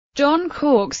Jon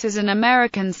Korkes is an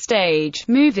American stage,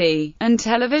 movie, and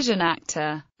television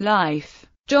actor. Life.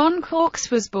 Jon Korkes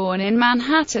was born in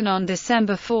Manhattan on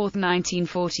December 4,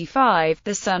 1945,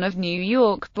 the son of New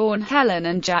York-born Helen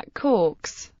and Jack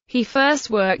Korkes. He first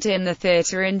worked in the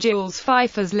theater in Jules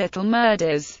Feiffer's Little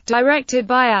Murders, directed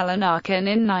by Alan Arkin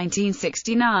in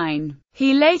 1969.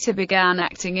 He later began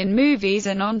acting in movies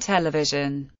and on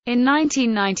television. In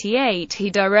 1998 he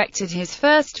directed his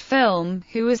first film,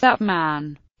 Who Was That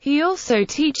Man? He also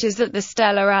teaches at the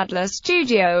Stella Adler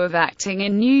Studio of Acting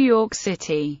in New York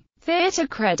City. Theater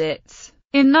credits.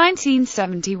 In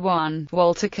 1971,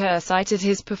 Walter Kerr cited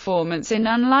his performance in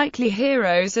Unlikely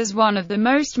Heroes as one of the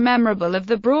most memorable of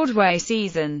the Broadway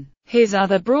season. His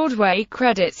other Broadway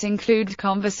credits include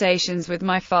Conversations with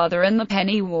My Father and The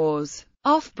Penny Wars.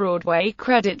 Off-Broadway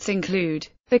credits include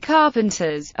The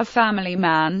Carpenters, A Family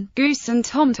Man, Goose and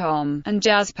Tom Tom, and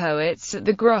Jazz Poets at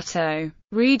the Grotto.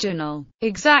 Regional.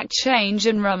 Exact Change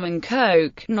and Rum and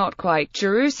Coke, Not Quite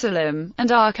Jerusalem, and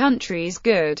Our Country's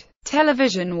Good.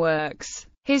 Television works.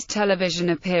 His television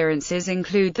appearances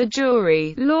include The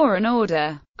Jury, Law and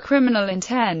Order, Criminal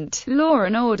Intent, Law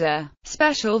and Order,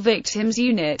 Special Victims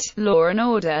Unit, Law and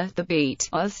Order, The Beat,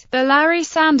 Oz, The Larry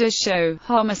Sanders Show,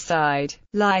 Homicide,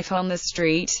 Life on the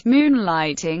Street,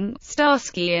 Moonlighting,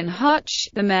 Starsky and Hutch,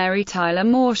 The Mary Tyler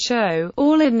Moore Show,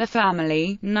 All in the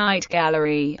Family, Night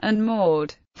Gallery, and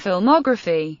Maude.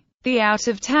 Filmography. The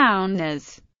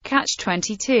Out-of-Towners,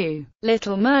 Catch-22,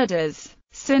 Little Murders,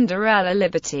 Cinderella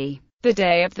Liberty, The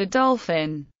Day of the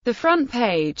Dolphin, The Front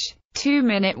Page,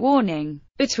 2-Minute Warning,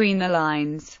 Between the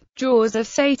Lines, Jaws of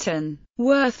Satan,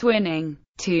 Worth Winning,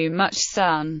 Too Much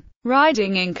Sun,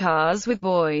 Riding in Cars with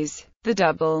Boys, The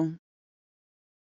Double.